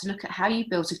well to look at how you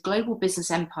built a global business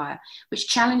empire which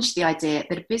challenged the idea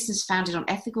that a business founded on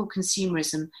ethical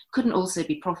consumerism couldn't also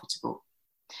be profitable.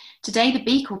 Today, the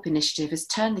B Corp initiative has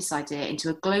turned this idea into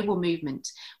a global movement,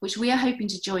 which we are hoping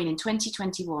to join in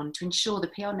 2021 to ensure the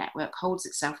PR network holds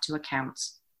itself to account.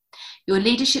 Your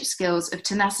leadership skills of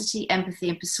tenacity, empathy,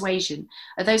 and persuasion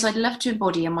are those I'd love to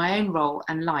embody in my own role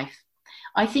and life.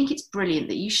 I think it's brilliant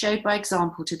that you showed by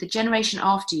example to the generation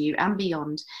after you and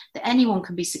beyond that anyone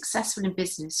can be successful in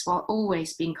business while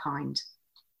always being kind.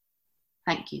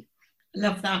 Thank you.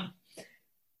 Love that.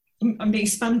 I'm being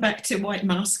spun back to White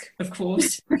Musk, of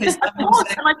course. Because of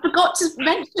course, and I forgot to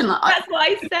mention that. That's what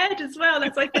I said as well.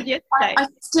 That's what I said yesterday. I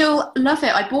still love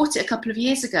it. I bought it a couple of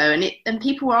years ago, and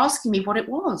people were asking me what it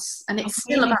was, and it's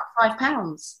still about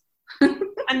 £5.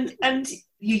 and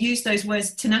you use those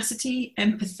words: tenacity,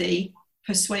 empathy,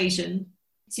 persuasion.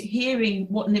 So hearing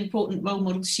what an important role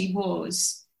model she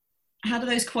was, how do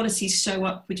those qualities show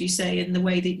up, would you say, in the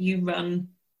way that you run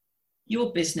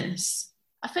your business?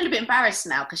 I feel a bit embarrassed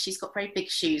now because she's got very big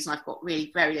shoes and I've got really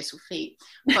very little feet.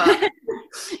 But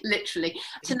literally,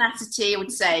 tenacity, I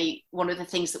would say one of the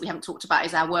things that we haven't talked about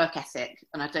is our work ethic.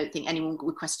 And I don't think anyone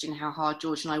would question how hard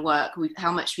George and I work,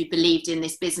 how much we believed in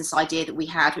this business idea that we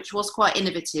had, which was quite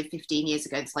innovative 15 years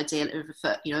ago, this idea of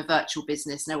a virtual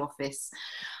business, no office.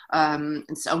 And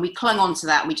we clung on to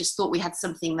that. We just thought we had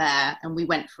something there and we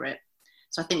went for it.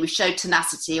 So I think we've showed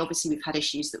tenacity. Obviously, we've had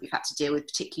issues that we've had to deal with,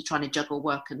 particularly trying to juggle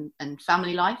work and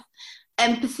family life.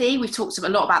 Empathy, we've talked a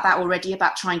lot about that already,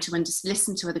 about trying to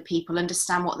listen to other people,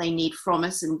 understand what they need from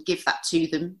us and give that to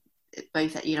them,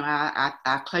 both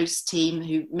our close team,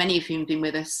 who many of whom have been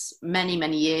with us many,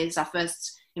 many years. Our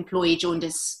first employee joined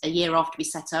us a year after we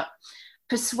set up.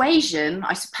 Persuasion,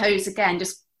 I suppose, again,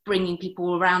 just bringing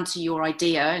people around to your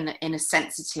idea in a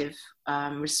sensitive,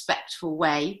 respectful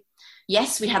way.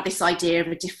 Yes, we had this idea of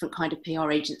a different kind of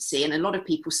PR agency, and a lot of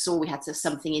people saw we had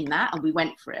something in that, and we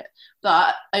went for it.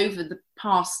 But over the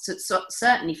past,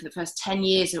 certainly for the first 10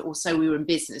 years or so we were in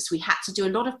business, we had to do a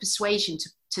lot of persuasion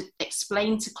to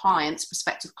explain to clients,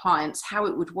 prospective clients, how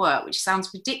it would work, which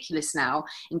sounds ridiculous now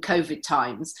in COVID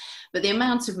times, but the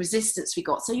amount of resistance we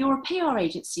got. So you're a PR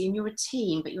agency and you're a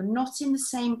team, but you're not in the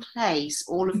same place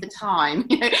all of the time.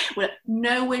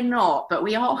 No, we're not, but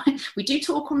we are. We do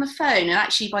talk on the phone. And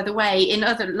actually, by the way, in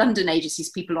other London agencies,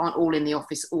 people aren't all in the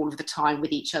office all of the time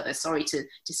with each other. Sorry to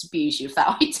disabuse you of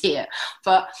that idea.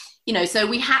 But so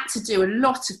we had to do a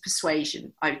lot of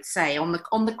persuasion, I would say, on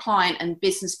the client and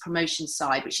business promotion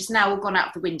side, which has now all gone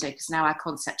out the window because now our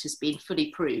concept has been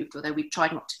fully proved, although we've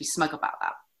tried not to be smug about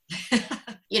that.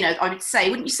 I would say,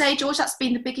 wouldn't you say, George, that's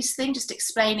been the biggest thing, just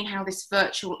explaining how this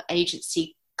virtual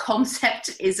agency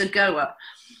concept is a goer?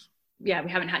 Yeah,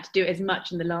 we haven't had to do it as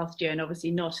much in the last year, and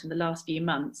obviously not in the last few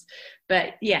months.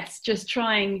 But yes, just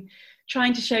trying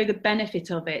to show the benefit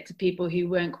of it to people who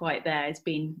weren't quite there has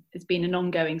been an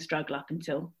ongoing struggle up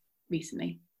until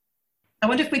recently. I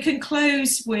wonder if we can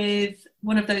close with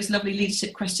one of those lovely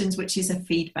leadership questions, which is a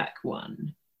feedback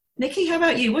one. Nikki, how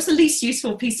about you? What's the least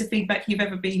useful piece of feedback you've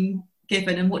ever been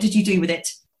given, and what did you do with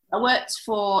it? I worked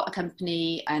for a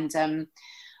company, and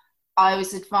I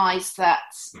was advised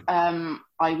that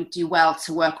I would do well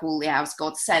to work all the hours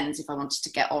God sends if I wanted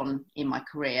to get on in my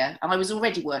career. And I was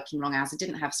already working long hours. I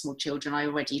didn't have small children. I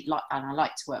like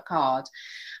to work hard.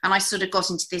 And I sort of got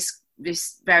into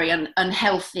this very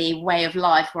unhealthy way of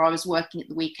life where I was working at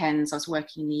the weekends, I was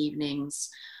working in the evenings,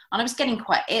 and I was getting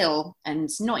quite ill and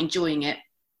not enjoying it.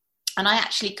 And I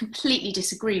actually completely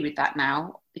disagree with that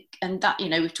now. And that,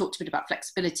 we've talked a bit about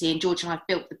flexibility, and George and I have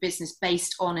built the business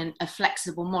based on a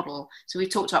flexible model. So we've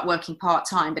talked about working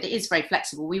part-time, but it is very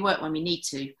flexible. We work when we need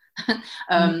to,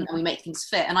 and we make things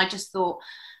fit. And I just thought,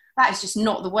 that is just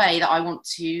not the way that I want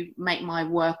to make my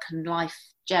work and life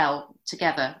gel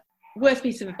together. Worst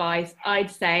piece of advice, I'd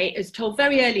say, is told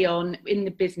very early on in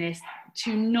the business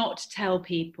to not tell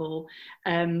people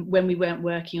when we weren't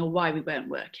working or why we weren't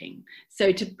working.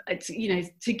 So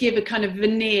to give a kind of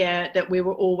veneer that we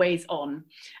were always on.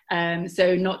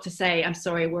 So not to say, I'm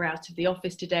sorry, we're out of the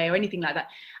office today or anything like that.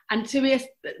 And to us,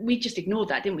 we just ignored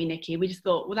that, didn't we, Nikki? We just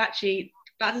thought, well, actually,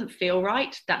 that doesn't feel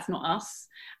right. That's not us.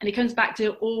 And it comes back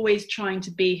to always trying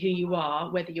to be who you are,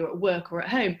 whether you're at work or at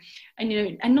home. And,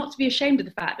 and not to be ashamed of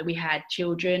the fact that we had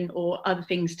children or other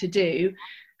things to do.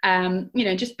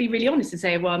 Just be really honest and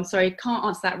say, well, I'm sorry, can't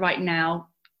answer that right now.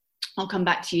 I'll come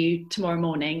back to you tomorrow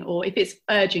morning. Or if it's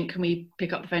urgent, can we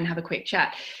pick up the phone and have a quick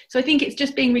chat? So I think it's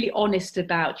just being really honest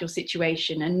about your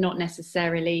situation and not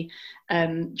necessarily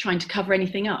trying to cover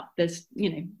anything up. There's,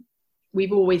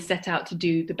 we've always set out to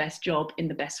do the best job in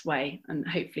the best way. And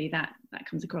hopefully that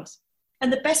comes across.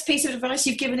 And the best piece of advice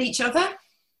you've given each other?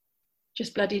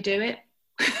 Just bloody do it.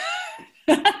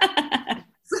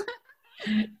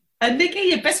 And Nikki,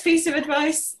 your best piece of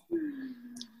advice?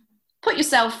 Put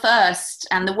yourself first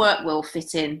and the work will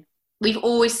fit in. We've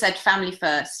always said family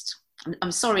first.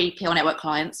 I'm sorry, PR Network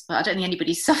clients, but I don't think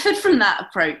anybody's suffered from that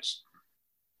approach.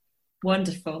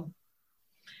 Wonderful.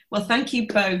 Well, thank you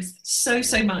both so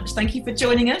much. Thank you for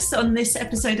joining us on this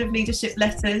episode of Leadership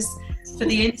Letters, for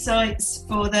the insights,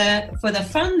 for the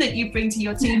fun that you bring to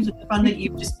your teams, and the fun that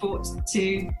you've just brought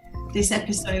to this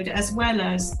episode, as well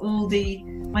as all the,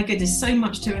 my goodness, so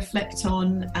much to reflect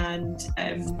on and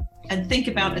think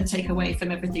about and take away from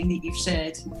everything that you've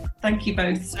shared. Thank you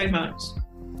both so much.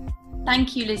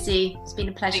 Thank you, Lizzie. It's been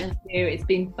a pleasure. Thank you. It's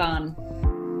been fun.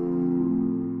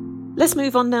 Let's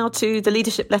move on now to the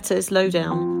Leadership Letters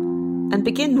Lowdown and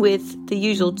begin with the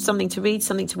usual something to read,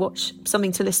 something to watch,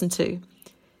 something to listen to.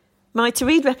 My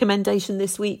to-read recommendation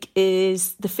this week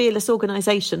is The Fearless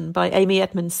Organisation by Amy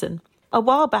Edmondson. A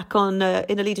while back in a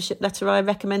leadership letter, I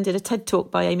recommended a TED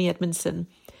Talk by Amy Edmondson,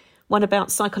 one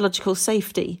about psychological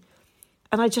safety.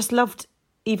 And I just loved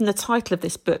even the title of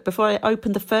this book. Before I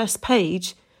opened the first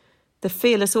page, The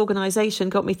Fearless Organisation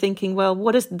got me thinking, well,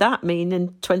 what does that mean in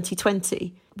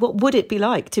 2020? What would it be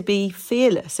like to be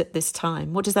fearless at this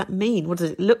time? What does that mean? What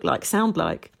does it look like, sound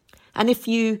like? And if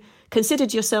you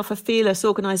considered yourself a fearless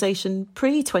organisation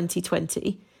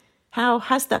pre-2020, how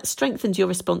has that strengthened your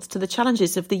response to the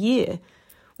challenges of the year?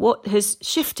 What has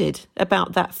shifted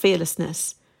about that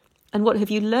fearlessness? And what have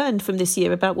you learned from this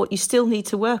year about what you still need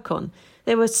to work on?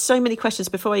 There were so many questions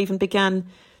before I even began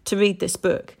to read this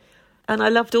book. And I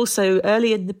loved also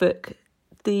early in the book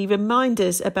the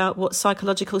reminders about what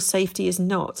psychological safety is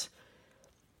not.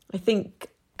 I think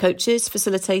coaches,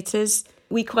 facilitators,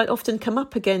 we quite often come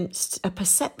up against a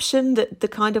perception that the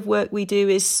kind of work we do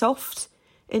is soft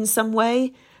in some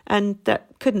way, and that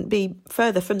couldn't be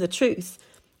further from the truth.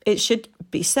 It should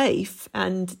be safe,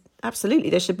 and absolutely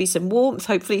there should be some warmth,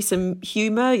 hopefully some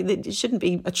humour. It shouldn't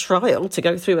be a trial to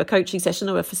go through a coaching session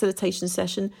or a facilitation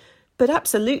session, but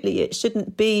absolutely it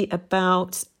shouldn't be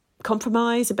about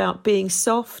compromise, about being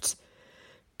soft.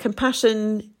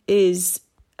 Compassion is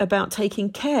about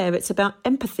taking care. It's about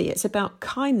empathy. It's about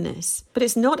kindness. But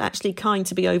it's not actually kind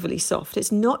to be overly soft.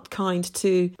 It's not kind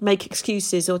to make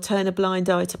excuses or turn a blind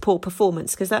eye to poor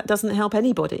performance, because that doesn't help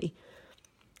anybody.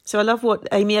 So I love what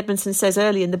Amy Edmondson says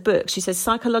early in the book. She says,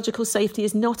 psychological safety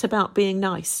is not about being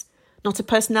nice, not a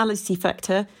personality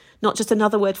factor, not just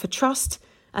another word for trust,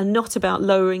 and not about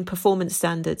lowering performance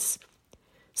standards.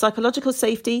 Psychological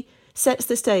safety sets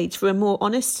the stage for a more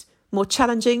honest, more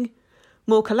challenging,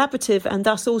 more collaborative and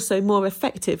thus also more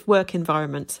effective work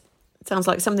environment. It sounds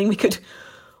like something we could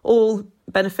all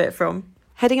benefit from.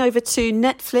 Heading over to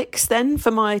Netflix then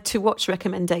for my to-watch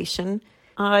recommendation.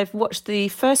 I've watched the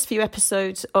first few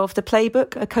episodes of The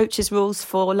Playbook, A Coach's Rules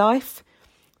for Life.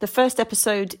 The first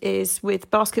episode is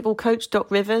with basketball coach Doc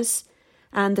Rivers,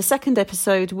 and the second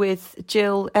episode with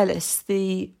Jill Ellis,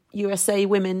 the USA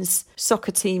women's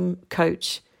soccer team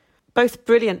coach. Both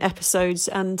brilliant episodes,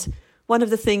 and one of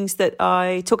the things that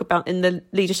I talk about in the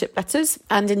leadership letters,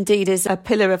 and indeed is a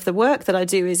pillar of the work that I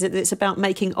do, is that it's about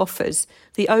making offers.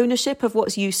 The ownership of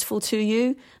what's useful to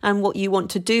you and what you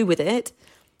want to do with it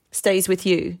stays with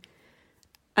you.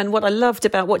 And what I loved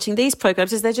about watching these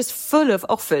programs is they're just full of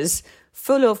offers,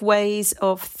 full of ways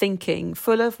of thinking,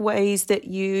 full of ways that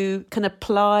you can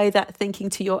apply that thinking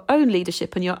to your own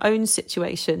leadership and your own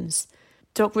situations.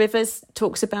 Doc Rivers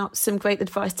talks about some great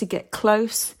advice to get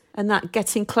close, and that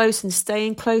getting close and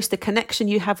staying close, the connection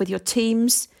you have with your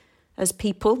teams as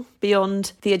people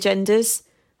beyond the agendas.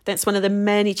 That's one of the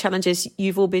many challenges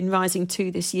you've all been rising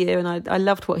to this year, and I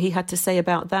loved what he had to say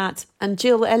about that. And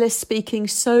Jill Ellis speaking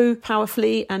so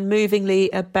powerfully and movingly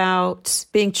about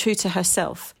being true to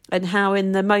herself, and how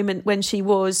in the moment when she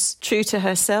was true to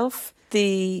herself,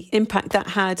 the impact that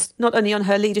had not only on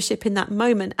her leadership in that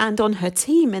moment and on her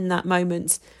team in that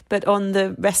moment, but on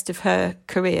the rest of her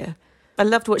career. I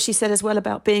loved what she said as well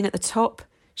about being at the top.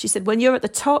 She said, when you're at the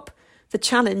top, the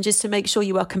challenge is to make sure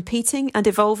you are competing and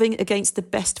evolving against the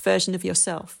best version of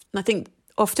yourself. And I think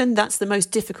often that's the most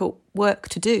difficult work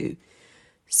to do.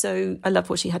 So I love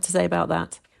what she had to say about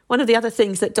that. One of the other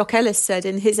things that Doc Ellis said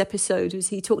in his episode was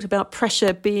he talked about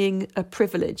pressure being a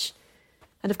privilege.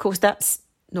 And of course, that's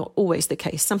not always the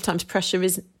case. Sometimes pressure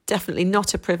is definitely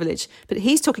not a privilege. But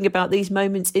he's talking about these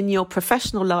moments in your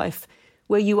professional life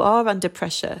where you are under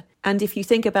pressure. And if you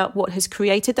think about what has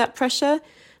created that pressure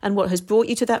and what has brought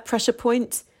you to that pressure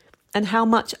point, and how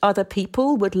much other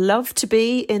people would love to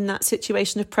be in that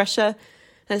situation of pressure,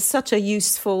 there's such a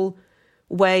useful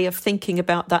way of thinking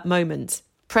about that moment.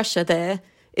 Pressure there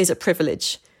is a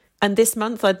privilege. And this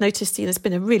month I'd noticed, it's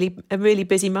been a really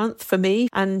busy month for me,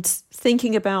 and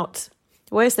thinking about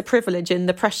where's the privilege in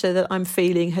the pressure that I'm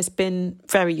feeling has been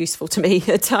very useful to me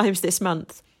at times this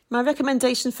month. My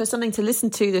recommendation for something to listen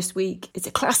to this week is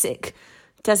a classic,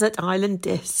 Desert Island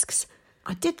Discs.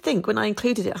 I did think when I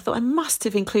included it, I thought I must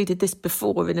have included this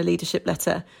before in a leadership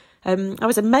letter. I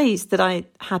was amazed that I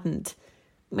hadn't.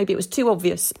 Maybe it was too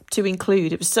obvious to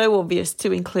include. It was so obvious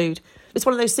to include. It's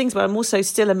one of those things where I'm also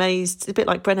still amazed, a bit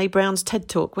like Brené Brown's TED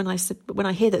Talk, when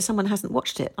I hear that someone hasn't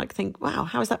watched it. I think, wow,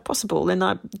 how is that possible?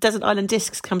 And Desert Island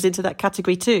Discs comes into that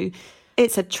category too.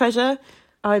 It's a treasure.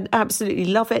 I absolutely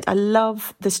love it. I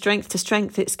love the strength to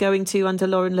strength it's going to under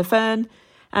Lauren Laverne.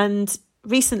 And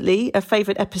recently, a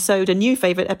new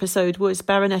favourite episode was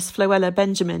Baroness Floella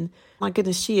Benjamin. My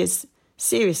goodness, she is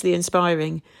seriously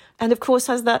inspiring. And of course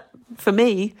has that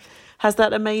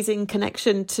amazing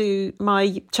connection to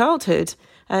my childhood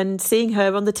and seeing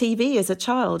her on the TV as a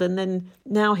child, and then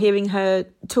now hearing her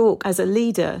talk as a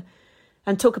leader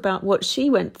and talk about what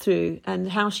she went through and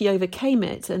how she overcame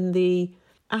it, and the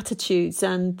attitudes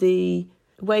and the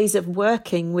ways of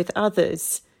working with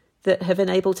others that have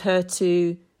enabled her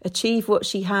to achieve what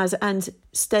she has and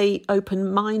stay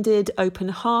open-minded,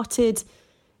 open-hearted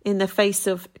in the face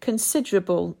of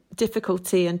considerable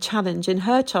difficulty and challenge in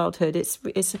her childhood.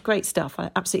 It's great stuff.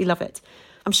 I absolutely love it.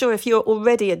 I'm sure if you're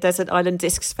already a Desert Island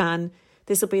Discs fan,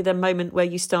 this will be the moment where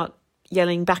you start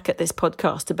yelling back at this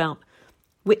podcast about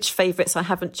which favourites I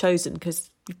haven't chosen, because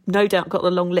you've no doubt got a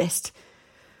long list.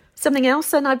 Something else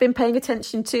then I've been paying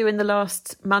attention to in the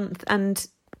last month, and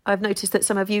I've noticed that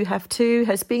some of you have too,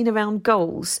 has been around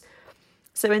goals.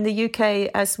 So in the UK,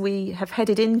 as we have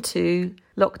headed into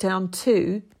lockdown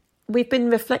 2, we've been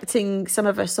reflecting, some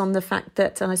of us, on the fact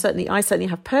that, and I certainly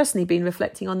have personally been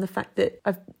reflecting on the fact that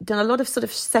I've done a lot of sort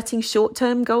of setting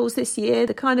short-term goals this year,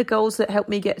 the kind of goals that help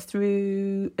me get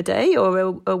through a day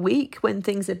or a week when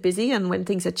things are busy and when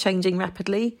things are changing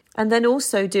rapidly. And then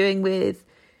also doing with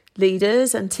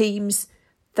leaders and teams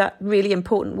that really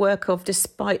important work of,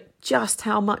 despite just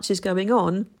how much is going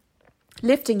on,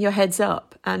 lifting your heads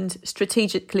up and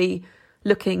strategically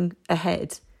looking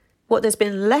ahead. What there's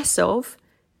been less of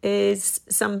is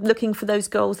some looking for those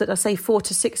goals that are, say, 4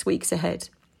 to 6 weeks ahead.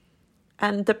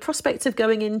 And the prospect of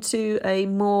going into a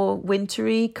more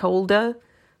wintry, colder,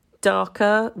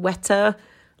 darker, wetter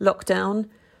lockdown,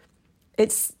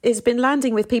 it's been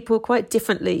landing with people quite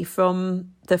differently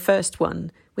from the first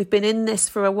one. We've been in this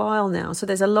for a while now, so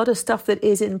there's a lot of stuff that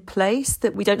is in place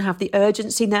that we don't have the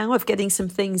urgency now of getting some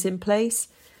things in place.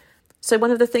 So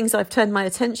one of the things I've turned my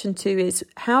attention to is,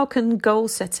 how can goal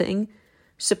setting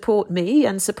support me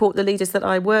and support the leaders that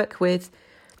I work with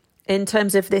in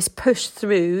terms of this push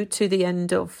through to the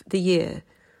end of the year.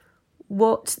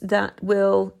 What that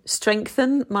will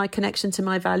strengthen my connection to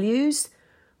my values,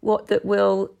 what that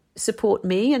will support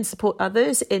me and support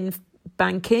others in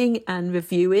banking and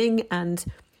reviewing and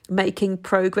making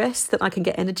progress that I can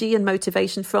get energy and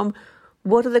motivation from.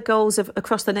 What are the goals of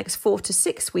across the next 4 to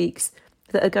 6 weeks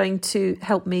that are going to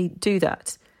help me do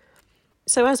that?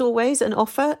 So as always, an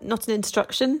offer, not an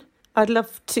instruction. I'd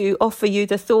love to offer you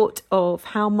the thought of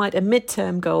how might a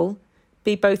midterm goal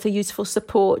be both a useful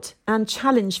support and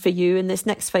challenge for you in this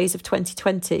next phase of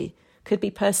 2020. Could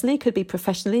be personally, could be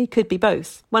professionally, could be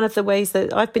both. One of the ways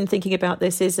that I've been thinking about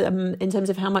this is in terms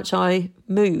of how much I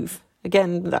move.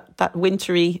 Again, that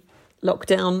wintry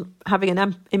lockdown having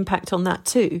an impact on that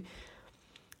too.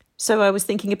 So I was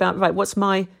thinking about, right, what's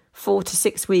my 4 to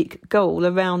 6 week goal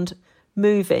around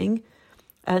moving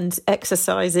and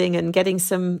exercising and getting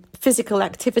some physical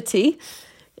activity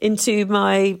into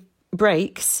my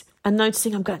breaks, and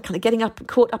noticing I'm kind of getting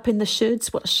caught up in the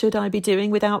shoulds. What should I be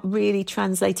doing without really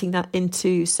translating that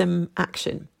into some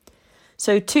action?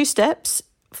 So 2 steps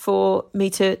for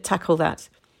me to tackle that.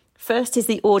 First is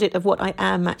the audit of what I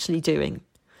am actually doing.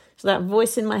 So that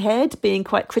voice in my head being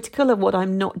quite critical of what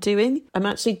I'm not doing. I'm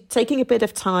actually taking a bit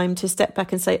of time to step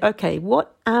back and say, okay,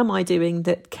 what am I doing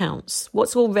that counts?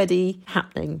 What's already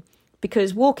happening?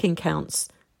 Because walking counts,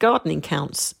 gardening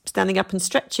counts, standing up and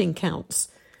stretching counts.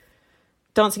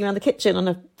 Dancing around the kitchen on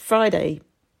a Friday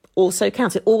also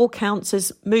counts. It all counts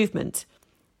as movement.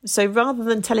 So rather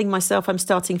than telling myself I'm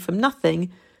starting from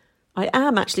nothing, I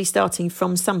am actually starting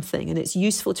from something, and it's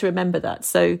useful to remember that.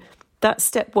 So that's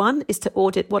step 1, is to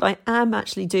audit what I am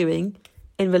actually doing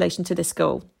in relation to this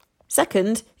goal.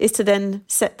 Second is to then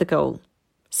set the goal,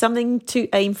 something to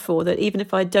aim for, that even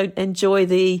if I don't enjoy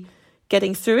the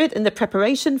getting through it and the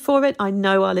preparation for it, I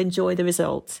know I'll enjoy the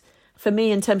result. For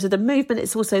me, in terms of the movement,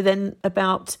 it's also then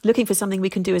about looking for something we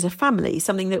can do as a family,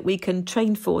 something that we can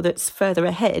train for that's further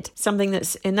ahead, something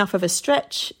that's enough of a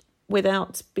stretch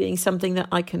without being something that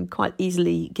I can quite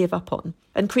easily give up on,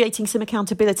 and creating some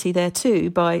accountability there too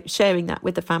by sharing that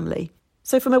with the family.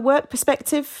 So from a work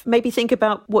perspective, maybe think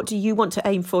about, what do you want to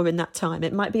aim for in that time?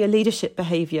 It might be a leadership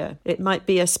behaviour. It might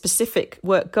be a specific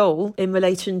work goal in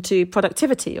relation to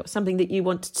productivity or something that you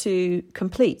want to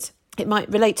complete. It might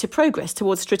relate to progress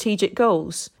towards strategic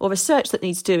goals, or research that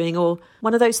needs doing, or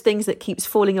one of those things that keeps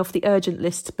falling off the urgent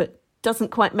list but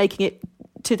doesn't quite making it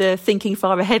to the thinking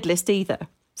far ahead list either.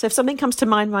 So if something comes to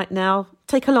mind right now,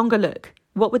 take a longer look.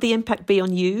 What would the impact be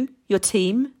on you, your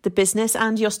team, the business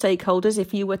and your stakeholders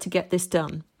if you were to get this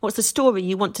done? What's the story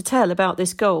you want to tell about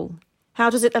this goal? How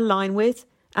does it align with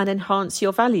and enhance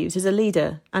your values as a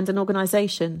leader and an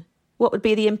organisation? What would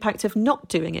be the impact of not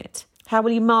doing it? How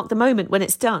will you mark the moment when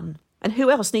it's done? And who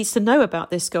else needs to know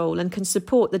about this goal and can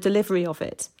support the delivery of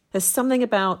it? There's something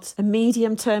about a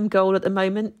medium-term goal at the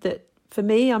moment that, for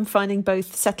me, I'm finding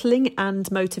both settling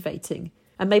and motivating.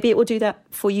 And maybe it will do that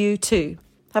for you too.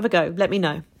 Have a go. Let me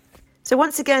know. So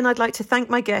once again, I'd like to thank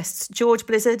my guests, George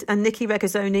Blizzard and Nikki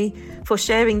Regazzoni, for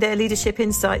sharing their leadership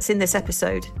insights in this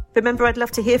episode. Remember, I'd love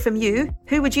to hear from you.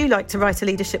 Who would you like to write a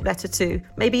leadership letter to?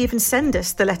 Maybe even send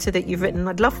us the letter that you've written.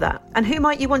 I'd love that. And who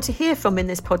might you want to hear from in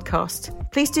this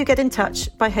podcast? Please do get in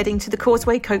touch by heading to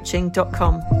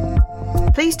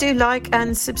thecausewaycoaching.com. Please do like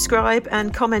and subscribe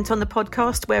and comment on the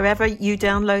podcast wherever you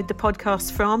download the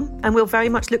podcast from. And we'll very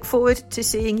much look forward to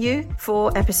seeing you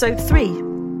for episode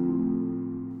 3.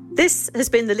 This has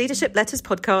been the Leadership Letters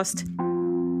podcast.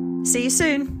 See you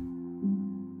soon.